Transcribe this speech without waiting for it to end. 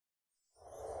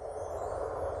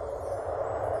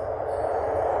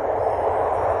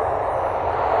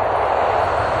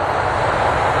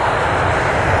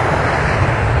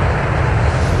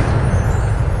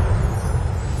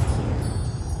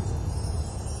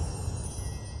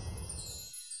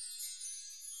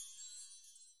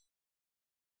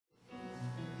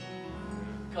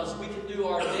do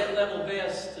our dead level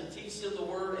best to teach them the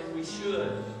Word, and we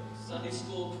should. Sunday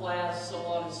school class, so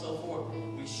on and so forth.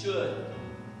 We should.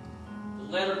 The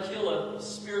letter killeth, the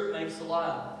Spirit makes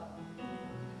alive.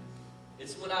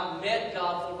 It's when I met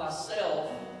God for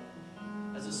myself,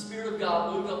 as the Spirit of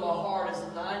God moved up my heart as a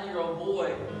 9-year-old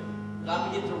boy, that I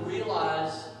began to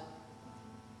realize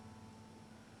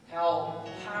how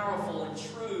powerful and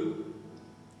true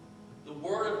the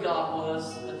Word of God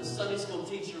was that the Sunday school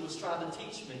teacher was trying to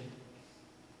teach me.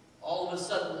 All of a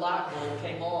sudden, the light bulb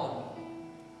came on.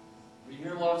 Are you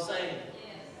hearing what I'm saying?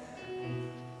 Yes.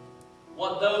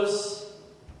 What those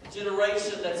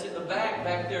generation that's in the back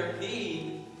there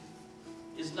need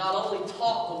is not only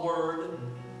taught the Word,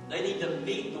 they need to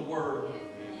meet the Word.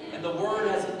 And the Word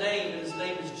has a name, and His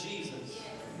name is Jesus.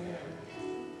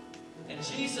 And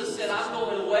Jesus said, I'm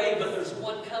going away, but there's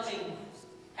one coming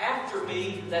after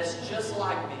me that's just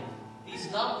like me. He's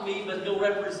not me, but He'll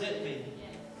represent me.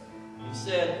 He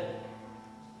said,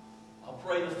 I'll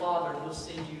pray the Father, and He'll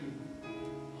send you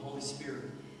the Holy Spirit.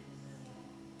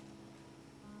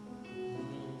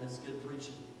 That's good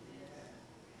preaching.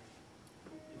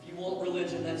 If you want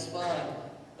religion, that's fine.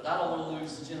 But I don't want to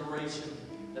lose the generation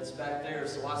that's back there.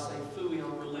 So I say, phooey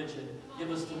on religion.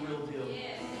 Give us the real deal. Give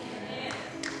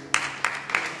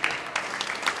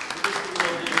us the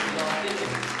real deal. The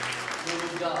authentic Word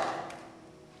of God.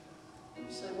 You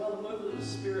say, well, the movement of the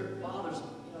Spirit bothers me.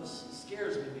 You know,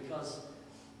 scares me because,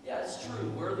 yeah, it's true.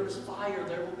 Where there's fire,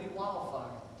 there will be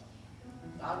wildfire.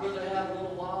 I'd rather have a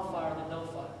little wildfire than no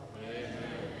fire. Amen.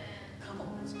 Come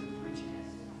on, that's good preaching.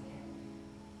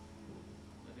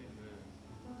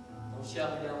 Don't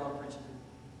shout me down while I'm preaching.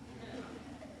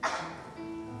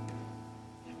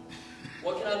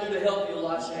 What can I do to help you?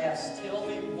 Elisha asked. Tell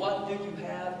me, what do you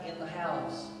have in the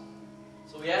house?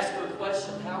 So he asked her a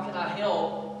question, how can I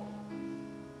help?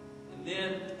 And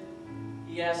then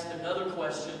he asked another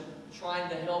question, trying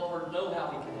to help her know how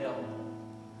he can help.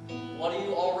 What do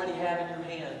you already have in your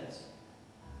hands?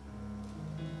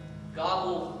 God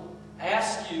will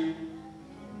ask you,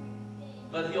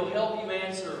 but He'll help you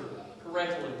answer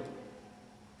correctly.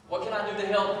 What can I do to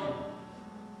help you?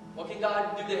 What can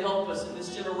God do to help us in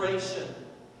this generation?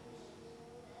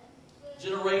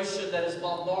 Generation that is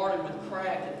bombarded with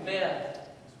crack and meth.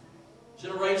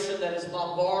 Generation that is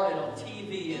bombarded on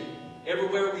TV and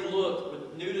everywhere we look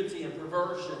with nudity and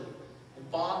perversion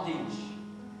and bondage.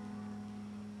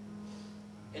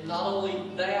 And not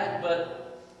only that,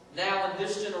 but now in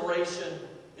this generation,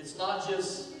 it's not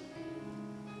just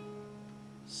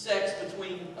sex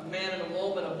between a man and a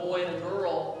woman, a boy and a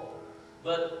girl,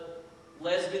 but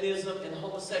lesbianism and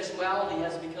homosexuality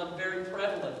has become very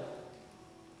prevalent.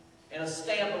 And a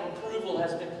stamp of approval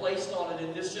has been placed on it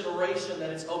in this generation that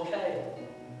it's okay.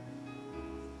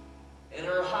 And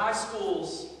in our high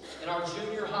schools, in our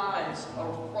junior highs,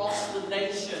 across the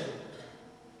nation,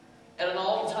 at an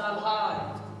all-time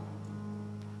high,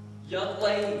 young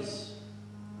ladies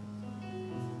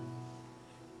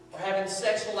are having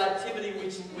sexual activity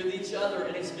with each other,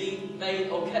 and it's being made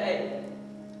okay.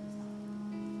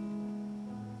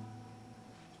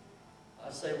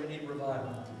 I say we need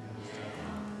revival.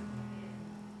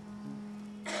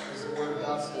 Because the Word of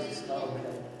God says it's not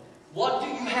okay. What do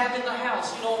you have in the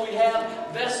house? You know, we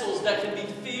have vessels that can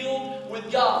be filled with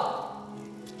God.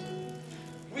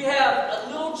 We have a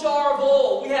little jar of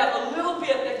oil. We have a little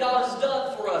bit that God has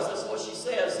done for us. That's what she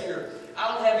says here. I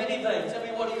don't have anything. Tell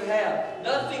me, what do you have?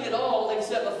 Nothing at all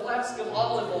except a flask of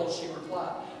olive oil, she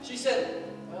replied. She said,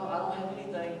 well, I don't have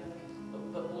anything.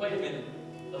 But wait a minute.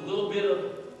 A little bit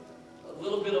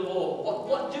of oil.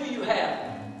 What do you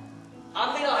have?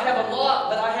 I may not have a lot,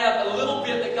 but I have a little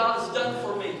bit that God has done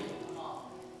for me.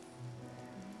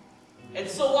 And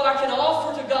so what I can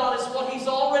offer to God is what He's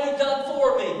already done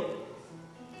for me.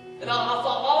 And if I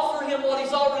offer Him what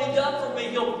He's already done for me,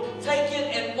 He'll take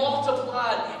it and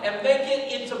multiply it and make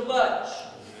it into much.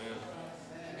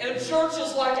 And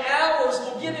churches like ours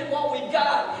will give Him what we've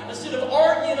got instead of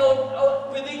arguing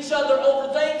with each other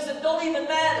over things that don't even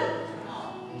matter.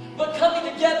 But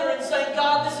coming together and saying,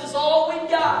 God, this is all we've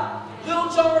got. Little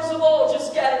jars of oil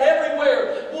just scattered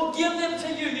everywhere. We'll give them to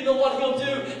you. You know what He'll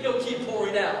do? He'll keep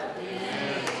pouring out.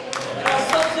 And our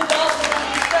sons and daughters will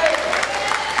be saved.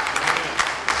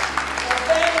 Our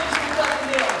families will come to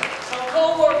Him. Our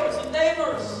co-workers and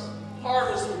neighbors.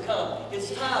 Harvest will come.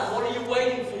 It's time. What are you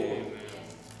waiting for?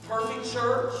 Perfect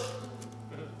church?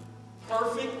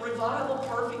 Perfect revival?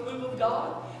 Perfect move of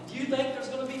God? Do you think there's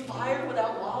going to be fire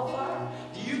without wildfire?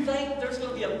 Do you think there's going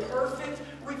to be a perfect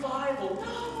revival?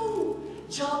 No!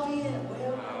 Jump in.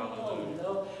 Well, I don't know, you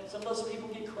know. Some of those people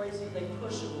get crazy and they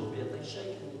push a little bit, they shake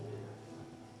a little bit.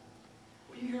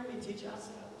 Will you hear me teach? I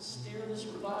said I steer this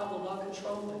revival, not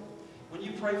control it. When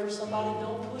you pray for somebody,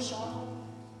 don't push on them.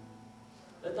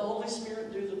 Let the Holy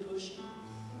Spirit do the pushing.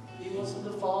 He wants them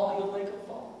to fall, He'll make them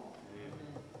fall.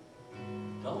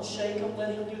 Don't shake them,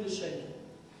 let Him do the shaking.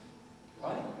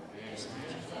 Right?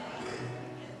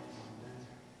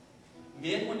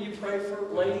 Men, when you pray for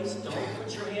ladies, don't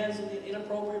put your hands in the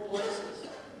inappropriate places.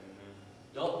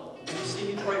 Don't. When you see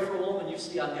me pray for a woman, you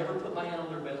see I never put my hand on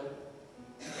their belly.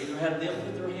 Either have them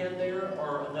put their hand there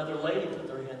or another lady put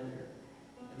their hand there.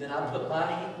 And then I put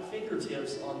my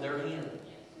fingertips on their hand.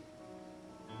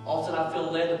 Often I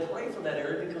feel led to pray for that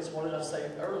area because what did I say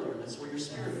earlier? That's where your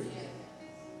spirit is.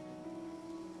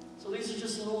 So these are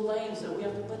just little things that we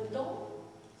have to, but don't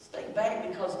stay back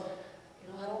because,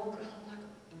 I don't agree. I'm like,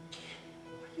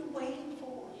 what are you waiting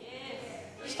for?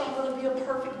 There's not going to be a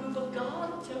perfect move of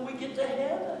God until we get to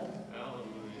heaven.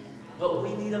 But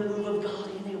we need a move of God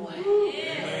anyway.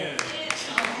 Amen.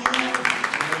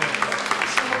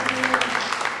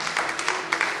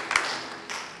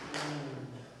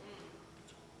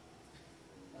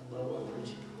 I love my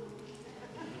preaching.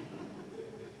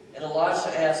 And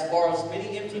Elisha asked, borrow as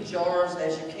many empty jars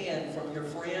as you can from your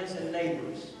friends and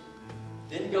neighbors.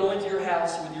 Then go into your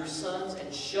house with your sons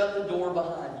and shut the door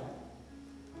behind you.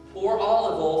 Pour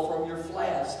olive oil from your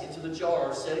flask into the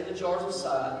jars, setting the jars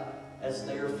aside as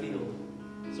they are filled.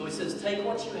 So he says, take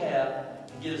what you have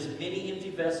and get as many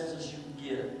empty vessels as you can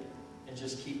get and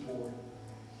just keep pouring.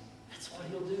 That's what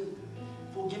He'll do.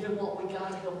 If we'll give Him what we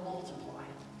got, He'll multiply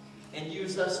it and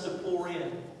use us to pour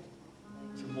in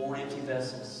to more empty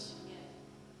vessels.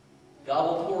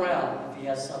 God will pour out if He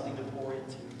has something to pour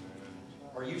into.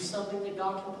 Are you something that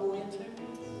God can pour into?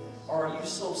 Or are you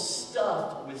so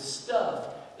stuffed with stuff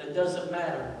that doesn't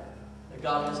matter, that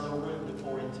God has no room to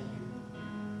pour into you?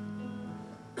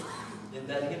 And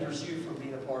that hinders you from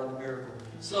being a part of the miracle.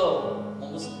 So,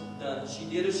 almost done. She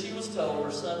did as she was told.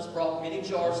 Her sons brought many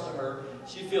jars to her.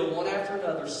 She filled one after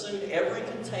another. Soon every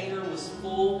container was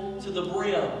full to the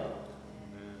brim.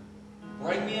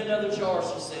 Bring me another jar,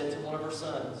 she said to one of her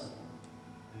sons.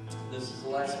 This is the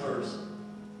last verse.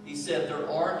 He said, there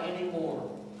aren't any more.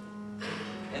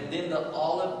 And then the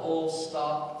olive oil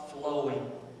stopped flowing.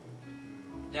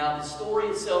 Now, the story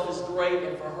itself is great,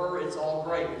 and for her it's all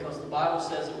great because the Bible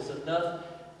says it was enough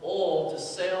oil to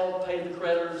sell, pay the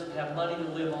creditors, and have money to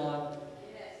live on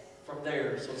from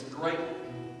there. So it's great.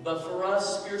 But for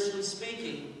us, spiritually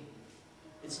speaking,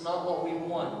 it's not what we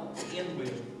want to end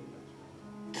with.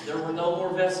 There were no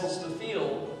more vessels to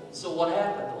fill, so what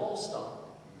happened? The oil stopped.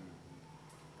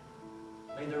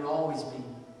 May there always be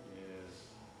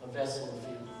a vessel to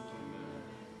fill.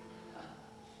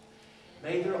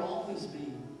 May there always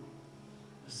be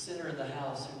a sinner in the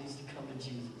house who needs to come to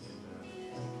Jesus.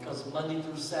 Because Monday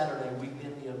through Saturday, we've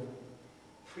been the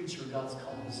preacher God's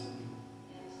called us to be.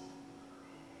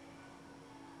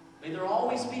 May there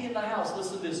always be in the house,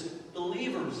 listen to this,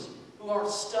 believers who aren't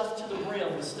stuffed to the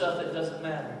brim with stuff that doesn't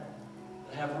matter,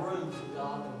 that have room for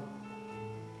God.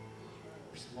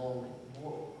 There's more.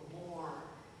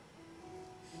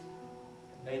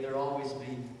 May there always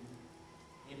be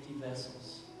empty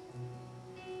vessels